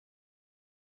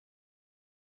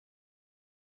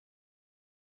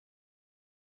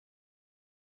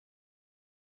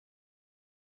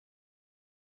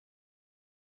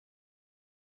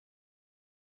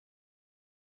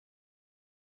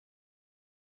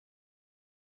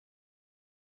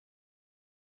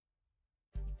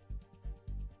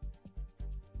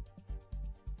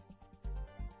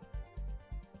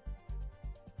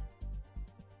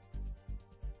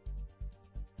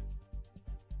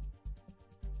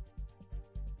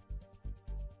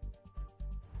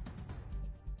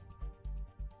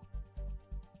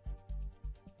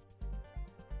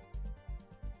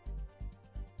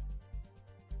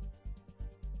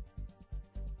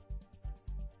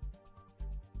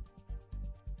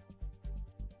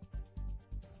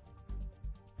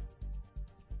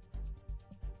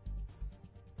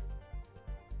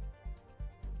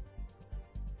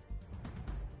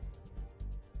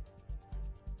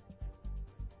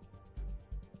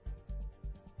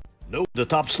Know the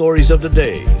top stories of the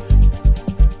day.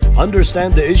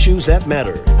 Understand the issues that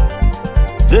matter.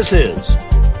 This is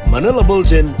Manila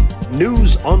Bulletin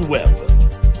News on Web.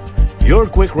 Your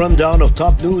quick rundown of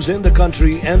top news in the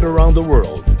country and around the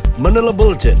world. Manila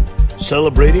Bulletin,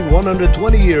 celebrating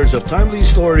 120 years of timely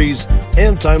stories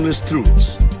and timeless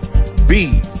truths.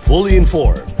 Be fully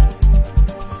informed.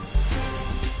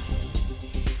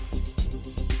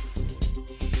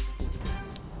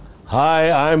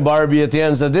 Hi, I'm Barbie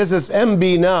Atienza. This is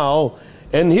MB Now,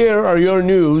 and here are your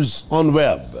news on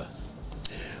web.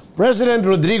 President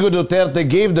Rodrigo Duterte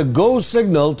gave the go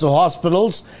signal to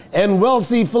hospitals and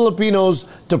wealthy Filipinos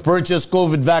to purchase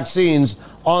COVID vaccines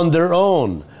on their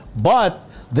own. But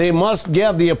they must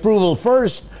get the approval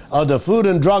first of the Food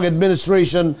and Drug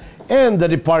Administration and the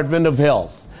Department of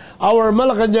Health. Our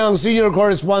Malacanang senior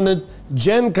correspondent,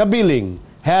 Jen Cabiling,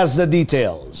 has the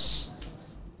details.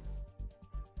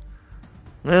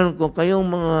 Ngayon, kung kayong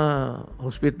mga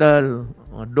hospital,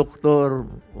 mga doktor,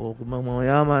 o kung mga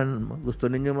mayaman, gusto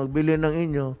ninyo magbili ng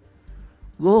inyo,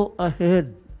 go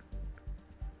ahead.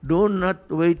 Do not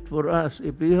wait for us.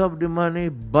 If you have the money,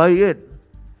 buy it.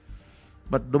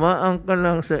 But dumaan ka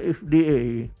lang sa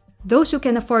FDA. Those who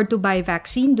can afford to buy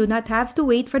vaccine do not have to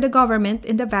wait for the government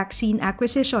in the vaccine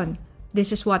acquisition. This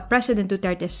is what President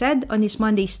Duterte said on his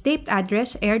Monday's taped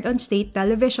address aired on state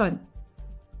television.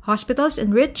 Hospitals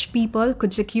and rich people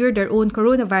could secure their own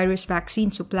coronavirus vaccine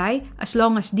supply as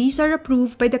long as these are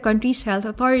approved by the country's health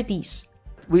authorities.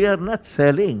 We are not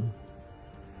selling.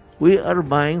 We are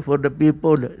buying for the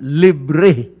people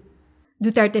libre.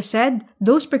 Duterte said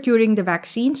those procuring the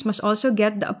vaccines must also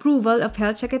get the approval of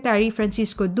Health Secretary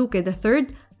Francisco Duque III,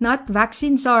 not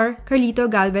vaccine czar Carlito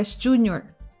Galvez Jr.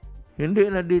 Hindi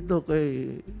na dito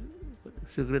kay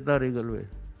Secretary Galvez.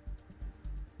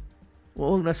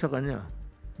 Huwag na sa kanya.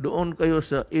 Doon kayo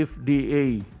sa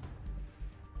FDA.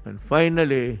 And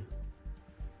finally,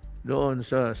 doon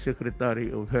sa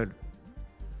Secretary of Health.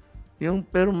 Yung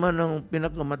perma ng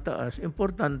pinakamataas,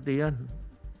 importante yan.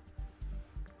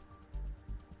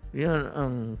 Yan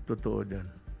ang totoo dyan.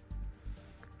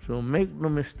 So make no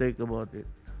mistake about it.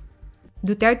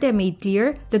 Duterte made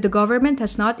clear that the government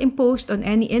has not imposed on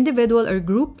any individual or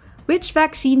group which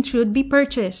vaccine should be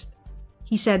purchased.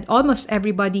 He said almost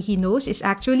everybody he knows is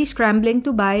actually scrambling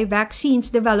to buy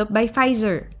vaccines developed by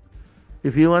Pfizer.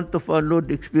 If you want to follow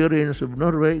the experience of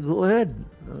Norway, go ahead.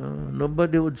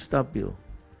 Nobody would stop you.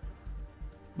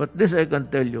 But this I can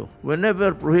tell you,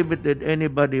 whenever prohibited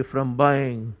anybody from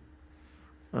buying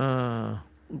from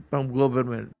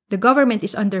government. The government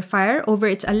is under fire over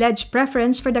its alleged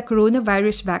preference for the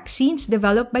coronavirus vaccines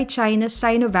developed by China's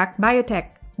Sinovac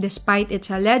Biotech, despite its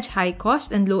alleged high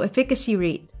cost and low efficacy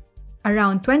rate.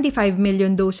 Around 25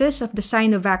 million doses of the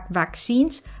Sinovac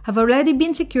vaccines have already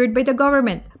been secured by the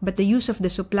government, but the use of the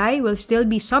supply will still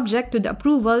be subject to the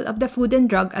approval of the Food and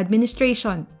Drug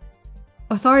Administration.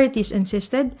 Authorities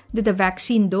insisted that the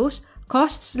vaccine dose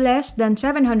costs less than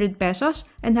 700 pesos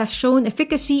and has shown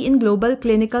efficacy in global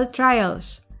clinical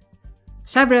trials.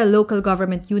 Several local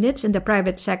government units in the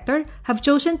private sector have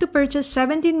chosen to purchase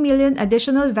 17 million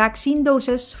additional vaccine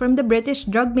doses from the British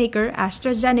drug maker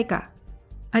AstraZeneca.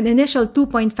 An initial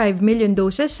 2.5 million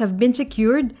doses have been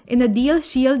secured in a deal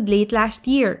sealed late last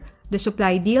year. The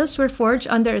supply deals were forged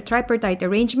under a tripartite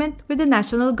arrangement with the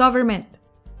national government.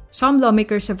 Some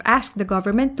lawmakers have asked the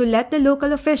government to let the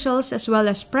local officials as well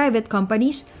as private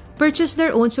companies purchase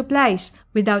their own supplies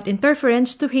without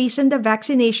interference to hasten the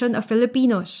vaccination of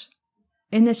Filipinos.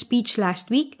 In a speech last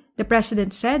week, the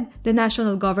president said the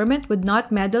national government would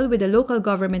not meddle with the local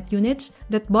government units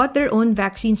that bought their own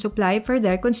vaccine supply for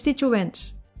their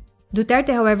constituents.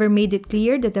 Duterte, however, made it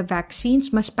clear that the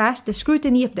vaccines must pass the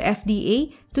scrutiny of the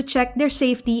FDA to check their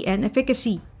safety and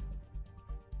efficacy.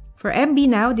 For MB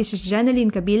Now, this is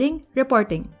Jeneline Cabiling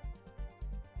reporting.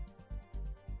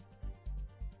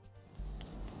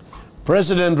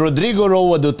 President Rodrigo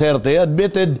Roa Duterte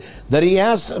admitted that he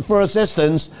asked for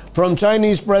assistance from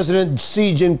Chinese President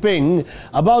Xi Jinping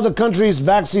about the country's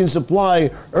vaccine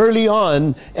supply early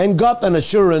on and got an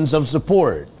assurance of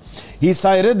support. He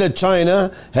cited that China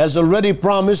has already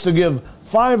promised to give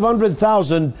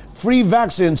 500,000 free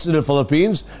vaccines to the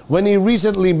Philippines when he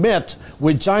recently met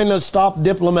with China's top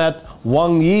diplomat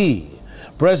Wang Yi.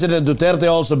 President Duterte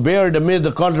also bared amid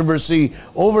the controversy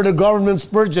over the government's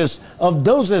purchase of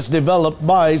doses developed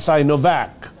by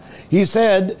Sinovac. He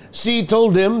said Xi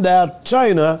told him that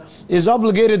China is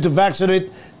obligated to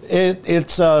vaccinate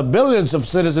its billions of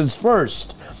citizens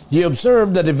first. He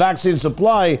observed that the vaccine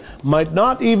supply might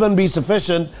not even be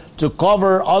sufficient to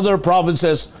cover other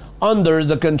provinces under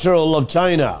the control of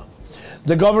China.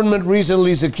 The government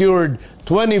recently secured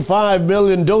 25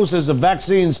 million doses of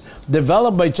vaccines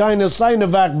developed by China's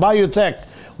Sinovac Biotech,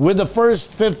 with the first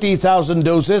 50,000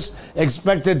 doses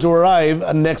expected to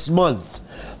arrive next month.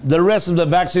 The rest of the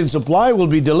vaccine supply will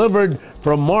be delivered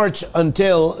from March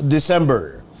until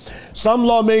December. Some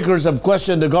lawmakers have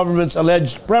questioned the government's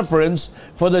alleged preference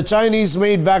for the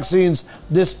Chinese-made vaccines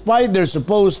despite their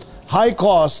supposed high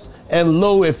cost and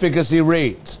low efficacy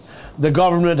rate. The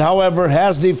government, however,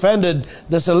 has defended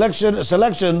the selection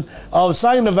of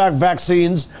Sinovac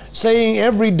vaccines, saying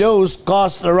every dose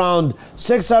costs around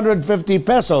 650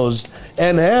 pesos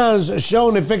and has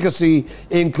shown efficacy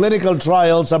in clinical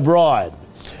trials abroad.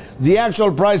 The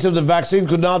actual price of the vaccine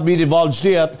could not be divulged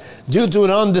yet due to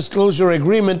an undisclosure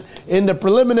agreement in the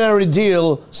preliminary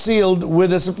deal sealed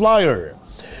with the supplier.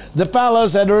 The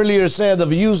palace had earlier said the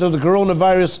use of the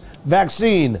coronavirus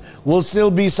vaccine will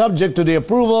still be subject to the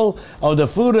approval of the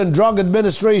Food and Drug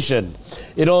Administration.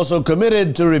 It also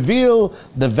committed to reveal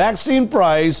the vaccine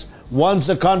price once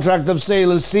the contract of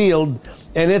sale is sealed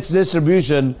and its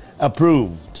distribution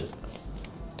approved.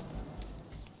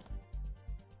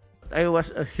 I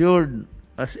was assured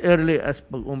as early as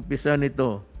pag-umpisa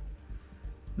nito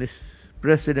ni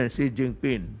President Xi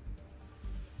Jinping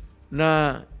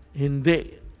na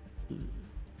hindi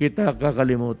kita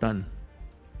kakalimutan.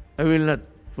 I will not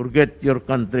forget your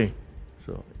country.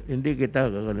 So, hindi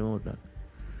kita kakalimutan.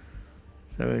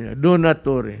 Sabi niya, do not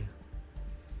worry.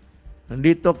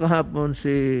 Nandito kahapon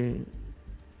si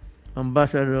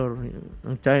Ambassador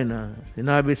ng China,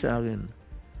 sinabi sa akin,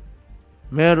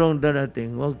 merong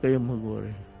darating, huwag kayong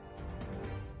mag-worry.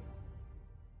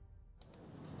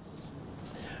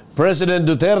 President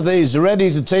Duterte is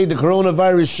ready to take the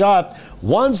coronavirus shot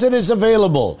once it is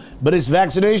available, but his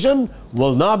vaccination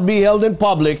will not be held in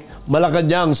public,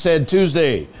 Malacanang said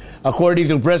Tuesday. According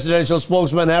to presidential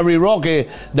spokesman Harry Roque,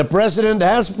 the president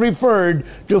has preferred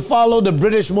to follow the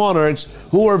British monarchs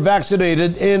who were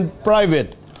vaccinated in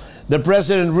private. The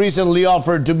president recently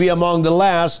offered to be among the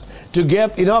last to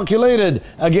get inoculated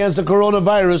against the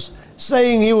coronavirus,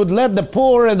 saying he would let the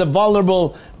poor and the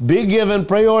vulnerable be given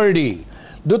priority.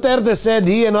 Duterte said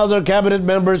he and other cabinet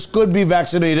members could be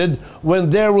vaccinated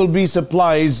when there will be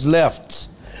supplies left.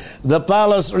 The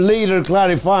palace later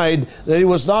clarified that it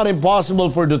was not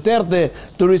impossible for Duterte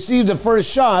to receive the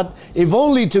first shot, if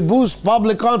only to boost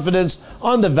public confidence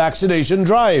on the vaccination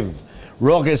drive.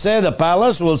 Roque said the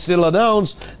palace will still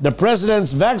announce the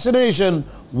president's vaccination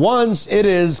once it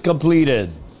is completed.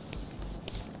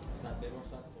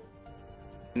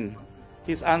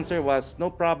 His answer was,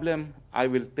 no problem, I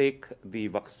will take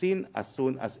the vaccine as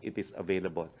soon as it is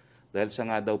available. Dahil siya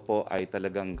nga daw po ay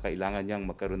talagang kailangan niyang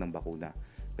magkaroon ng bakuna.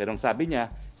 Pero ang sabi niya,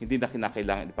 hindi na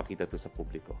kinakailangan ipakita ito sa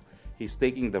publiko. He's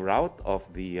taking the route of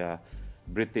the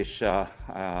British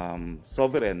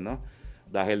sovereign, no?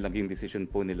 Dahil naging decision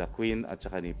po nila Queen at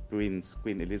saka ni Queen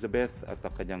Elizabeth at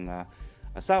ang kanyang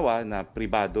asawa na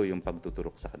pribado yung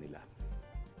pagtuturok sa kanila.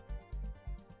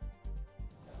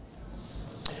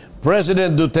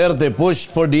 President Duterte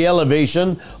pushed for the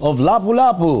elevation of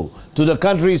Lapu-Lapu to the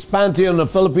country's pantheon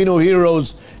of Filipino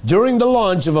heroes during the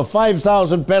launch of a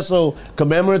 5,000 peso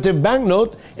commemorative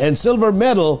banknote and silver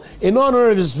medal in honor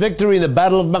of his victory in the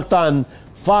Battle of Mactan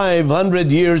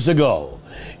 500 years ago.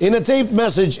 In a taped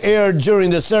message aired during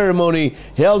the ceremony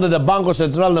held at the Bangko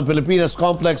Sentral ng Pilipinas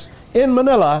complex in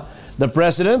Manila, the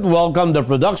president welcomed the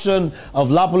production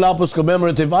of Lapu-Lapu's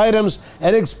commemorative items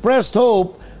and expressed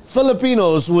hope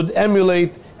Filipinos would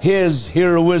emulate his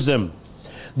heroism.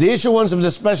 The issuance of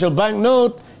the special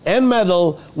banknote and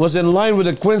medal was in line with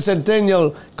the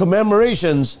quincentennial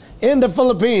commemorations in the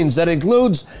Philippines that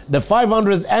includes the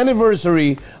 500th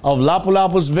anniversary of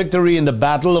Lapu-Lapu's victory in the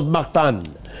Battle of Mactan.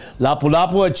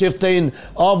 Lapu-Lapu, a chieftain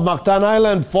of Mactan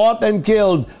Island, fought and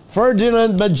killed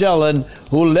Ferdinand Magellan,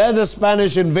 who led the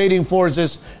Spanish invading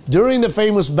forces during the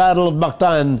famous Battle of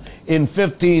Mactan in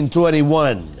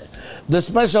 1521. The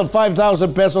special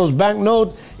 5,000 pesos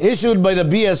banknote issued by the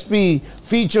BSP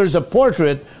features a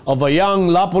portrait of a young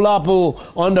Lapu-Lapu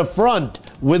on the front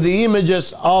with the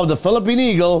images of the Philippine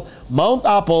Eagle, Mount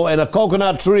Apo, and a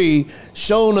coconut tree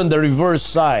shown on the reverse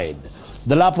side.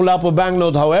 The Lapu-Lapu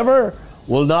banknote, however,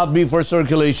 will not be for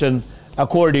circulation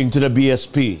according to the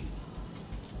BSP.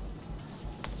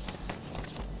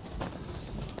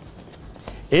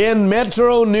 In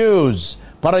Metro News,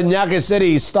 Parañaque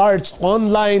City starts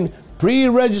online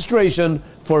pre-registration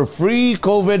for free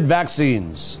COVID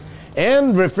vaccines.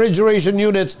 And refrigeration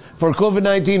units for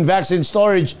COVID-19 vaccine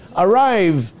storage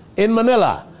arrive in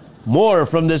Manila. More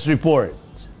from this report.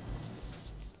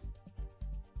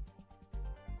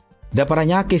 The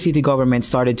Parañaque City government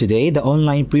started today the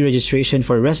online pre-registration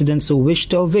for residents who wish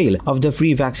to avail of the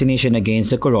free vaccination against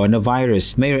the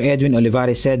coronavirus. Mayor Edwin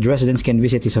Olivares said residents can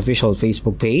visit his official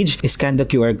Facebook page, scan the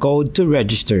QR code to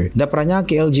register. The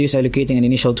Parañaque LGU is allocating an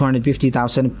initial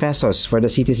 250,000 pesos for the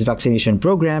city's vaccination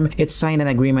program. It signed an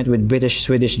agreement with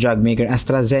British-Swedish drug maker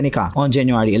AstraZeneca on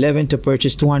January 11 to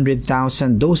purchase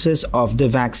 200,000 doses of the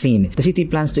vaccine. The city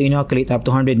plans to inoculate up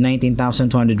to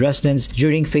 119,200 residents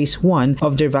during phase 1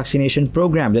 of their vaccination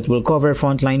program that will cover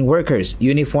frontline workers,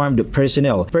 uniformed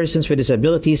personnel, persons with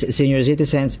disabilities, senior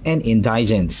citizens, and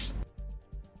indigents.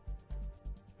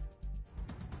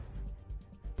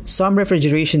 Some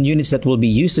refrigeration units that will be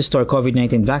used to store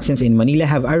COVID-19 vaccines in Manila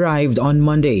have arrived on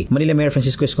Monday. Manila Mayor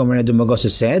Francisco Escomarena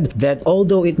Dumagoso said that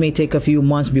although it may take a few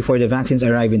months before the vaccines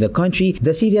arrive in the country,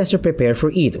 the city has to prepare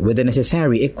for it with the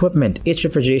necessary equipment. Each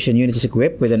refrigeration unit is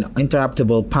equipped with an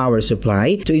interruptible power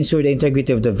supply to ensure the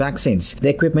integrity of the vaccines. The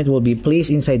equipment will be placed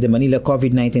inside the Manila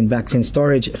COVID-19 vaccine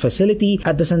storage facility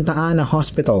at the Santa Ana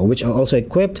Hospital, which are also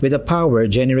equipped with a power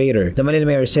generator. The Manila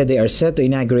Mayor said they are set to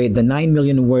inaugurate the 9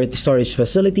 million worth storage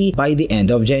facility by the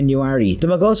end of January.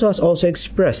 Dumagoso has also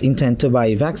expressed intent to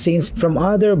buy vaccines from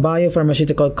other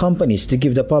biopharmaceutical companies to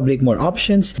give the public more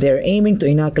options. They are aiming to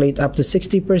inoculate up to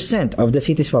 60% of the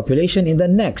city's population in the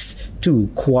next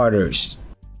 2 quarters.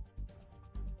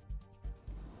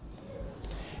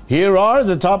 Here are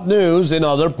the top news in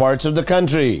other parts of the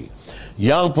country.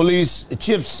 Young police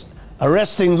chief's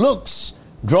arresting looks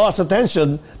draws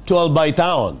attention to Albay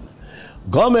Town.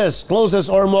 Gomez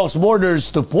closes Ormoc's borders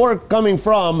to pork coming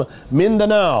from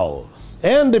Mindanao.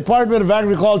 And Department of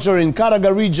Agriculture in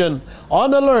Caraga region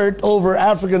on alert over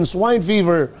African swine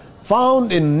fever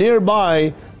found in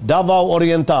nearby Davao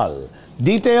Oriental.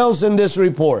 Details in this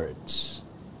report.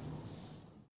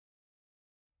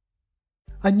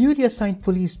 A newly assigned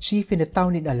police chief in a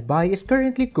town in Albay is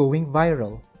currently going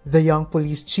viral. The young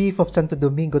police chief of Santo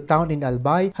Domingo town in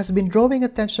Albay has been drawing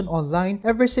attention online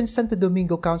ever since Santo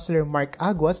Domingo Councilor Mark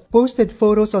Aguas posted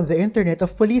photos on the internet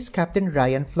of Police Captain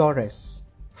Ryan Flores.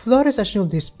 Flores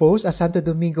assumed his post as Santo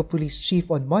Domingo police chief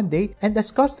on Monday, and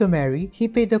as customary, he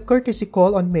paid a courtesy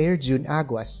call on Mayor June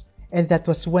Aguas, and that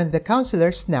was when the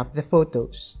councilor snapped the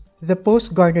photos. The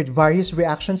post garnered various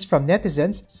reactions from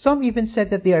netizens. Some even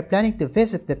said that they are planning to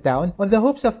visit the town on the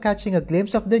hopes of catching a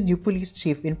glimpse of the new police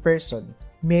chief in person.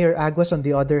 Mayor Aguas, on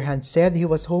the other hand, said he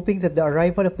was hoping that the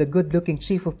arrival of the good-looking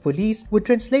chief of police would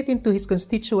translate into his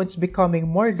constituents becoming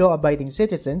more law-abiding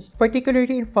citizens,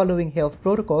 particularly in following health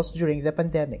protocols during the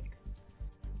pandemic.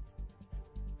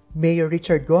 Mayor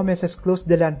Richard Gomez has closed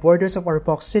the land borders of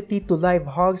Ormoc City to live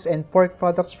hogs and pork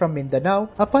products from Mindanao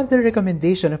upon the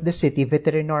recommendation of the city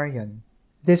veterinarian.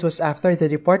 This was after the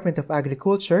Department of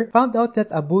Agriculture found out that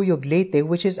Abuyog Leyte,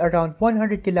 which is around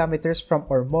 100 kilometers from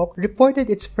Ormoc, reported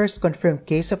its first confirmed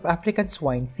case of African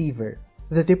swine fever.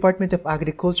 The Department of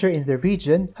Agriculture in the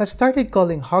region has started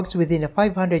calling hogs within a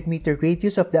 500-meter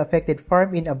radius of the affected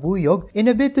farm in Abuyog in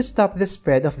a bid to stop the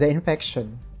spread of the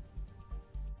infection.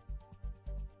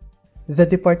 The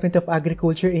Department of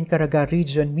Agriculture in Caraga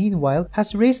region, meanwhile,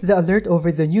 has raised the alert over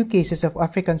the new cases of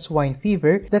African swine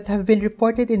fever that have been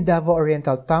reported in Davao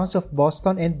Oriental towns of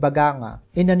Boston and Baganga.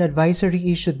 In an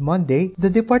advisory issued Monday, the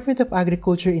Department of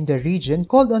Agriculture in the region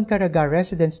called on Caraga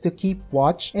residents to keep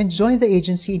watch and join the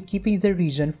agency in keeping the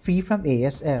region free from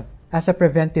ASF. As a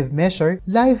preventive measure,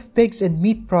 live pigs and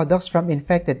meat products from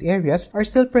infected areas are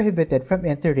still prohibited from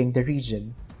entering the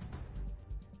region.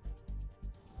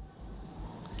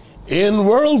 In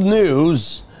world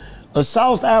news, a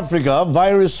South Africa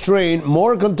virus strain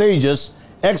more contagious,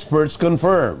 experts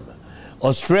confirm.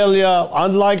 Australia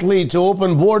unlikely to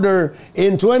open border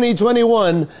in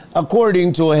 2021,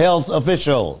 according to a health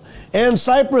official. And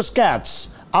Cyprus cats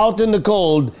out in the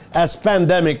cold as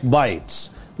pandemic bites.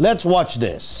 Let's watch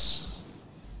this.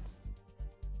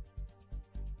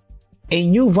 A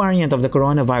new variant of the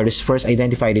coronavirus first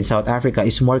identified in South Africa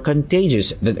is more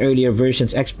contagious than earlier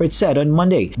versions, experts said on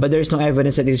Monday, but there is no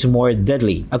evidence that it is more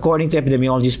deadly. According to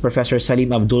epidemiologist Professor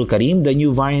Salim Abdul Karim, the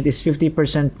new variant is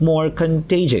 50% more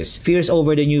contagious. Fears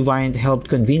over the new variant helped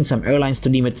convince some airlines to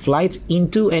limit flights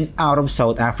into and out of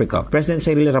South Africa. President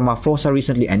Cyril Ramaphosa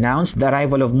recently announced the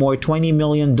arrival of more 20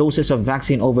 million doses of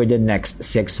vaccine over the next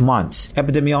 6 months.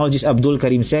 Epidemiologist Abdul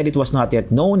Karim said it was not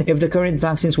yet known if the current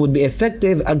vaccines would be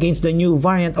effective against the new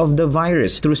variant of the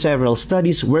virus through several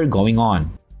studies were going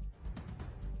on.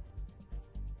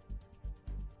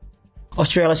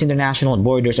 Australia's international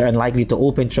borders are unlikely to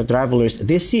open to travelers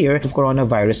this year of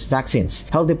coronavirus vaccines.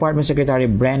 Health Department Secretary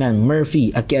Brennan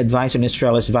Murphy, a key advisor in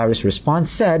Australia's virus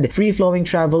response, said free-flowing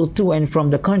travel to and from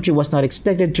the country was not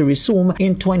expected to resume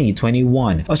in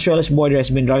 2021. Australia's border has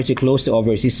been largely closed to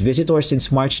overseas visitors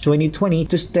since March 2020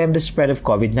 to stem the spread of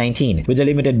COVID-19, with a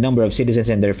limited number of citizens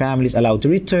and their families allowed to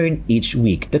return each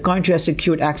week. The country has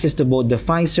secured access to both the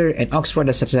Pfizer and Oxford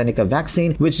AstraZeneca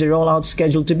vaccine, which the rollout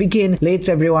scheduled to begin late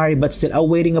February but still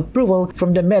awaiting approval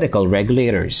from the medical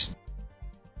regulators.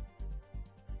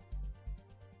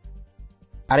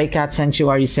 At a cat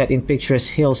sanctuary set in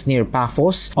picturesque hills near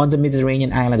Paphos on the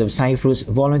Mediterranean island of Cyprus,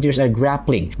 volunteers are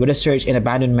grappling with the surge in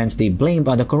abandonments they blamed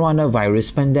on the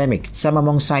coronavirus pandemic. Some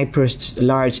among Cyprus'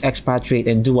 large expatriate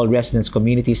and dual residence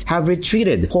communities have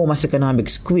retreated home as economic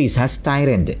squeeze has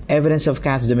tightened. Evidence of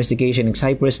cats' domestication in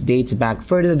Cyprus dates back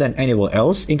further than anywhere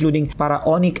else, including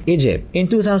Pharaonic Egypt. In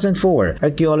 2004,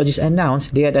 archaeologists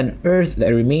announced they had unearthed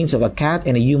the remains of a cat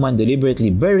and a human deliberately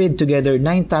buried together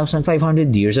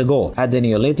 9,500 years ago at the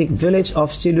Neolithic village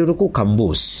of Siluruku,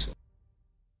 Kambus.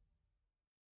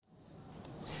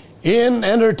 In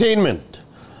entertainment,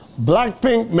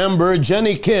 Blackpink member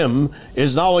Jennie Kim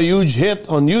is now a huge hit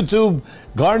on YouTube,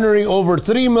 garnering over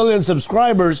 3 million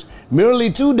subscribers merely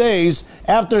 2 days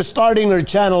after starting her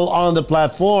channel on the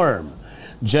platform.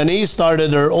 Jennie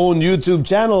started her own YouTube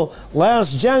channel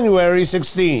last January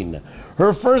 16.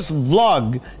 Her first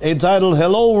vlog, entitled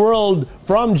Hello World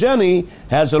from Jennie,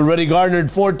 has already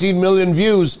garnered 14 million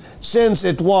views since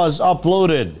it was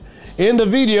uploaded. In the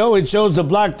video, it shows the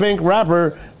Blackpink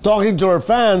rapper talking to her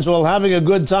fans while having a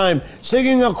good time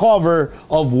singing a cover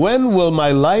of When Will My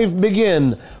Life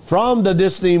Begin from the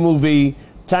Disney movie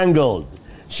Tangled.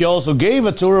 She also gave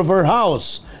a tour of her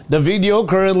house. The video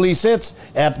currently sits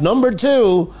at number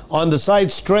 2 on the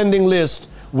site's trending list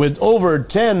with over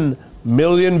 10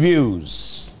 million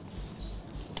views.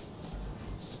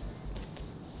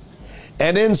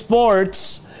 And in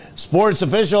sports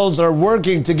officials are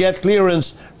working to get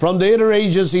clearance from the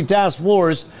Interagency Task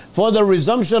Force for the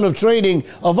resumption of training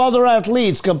of other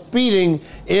athletes competing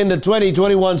in the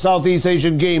 2021 Southeast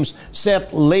Asian Games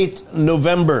set late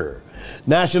November.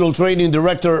 National Training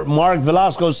Director Mark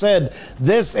Velasco said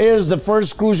this is the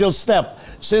first crucial step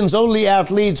since only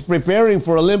athletes preparing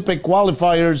for Olympic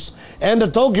qualifiers and the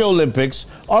Tokyo Olympics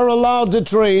are allowed to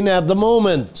train at the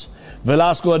moment.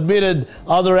 Velasco admitted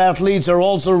other athletes are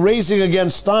also racing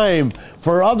against time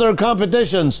for other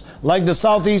competitions like the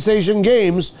Southeast Asian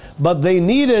Games, but they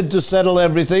needed to settle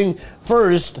everything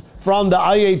first from the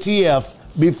IATF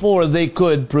before they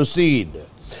could proceed.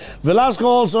 Velasco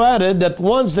also added that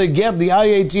once they get the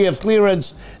IATF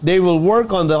clearance, they will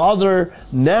work on the other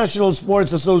national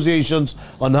sports associations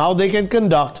on how they can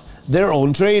conduct their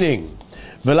own training.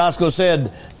 Velasco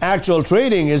said actual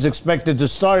training is expected to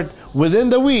start within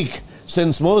the week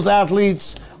since most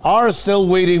athletes are still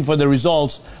waiting for the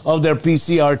results of their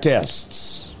PCR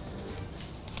tests.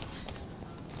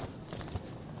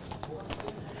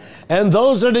 And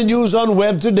those are the news on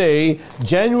Web today,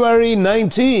 January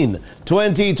 19,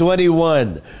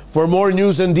 2021. For more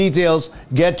news and details,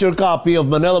 get your copy of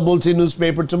Manila Bulletin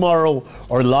newspaper tomorrow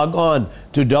or log on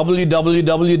to www.mb.com.ph.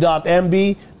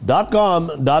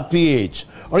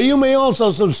 Or you may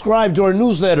also subscribe to our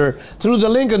newsletter through the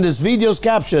link in this video's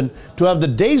caption to have the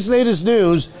day's latest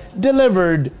news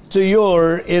delivered to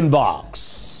your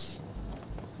inbox.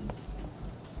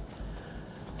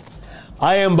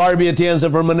 I am Barbie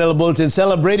Atienza from Manila Bulletin,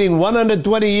 celebrating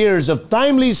 120 years of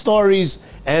timely stories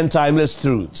and timeless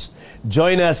truths.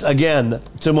 Join us again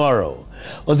tomorrow.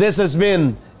 Well, this has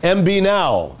been MB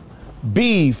Now.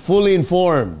 Be fully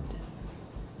informed.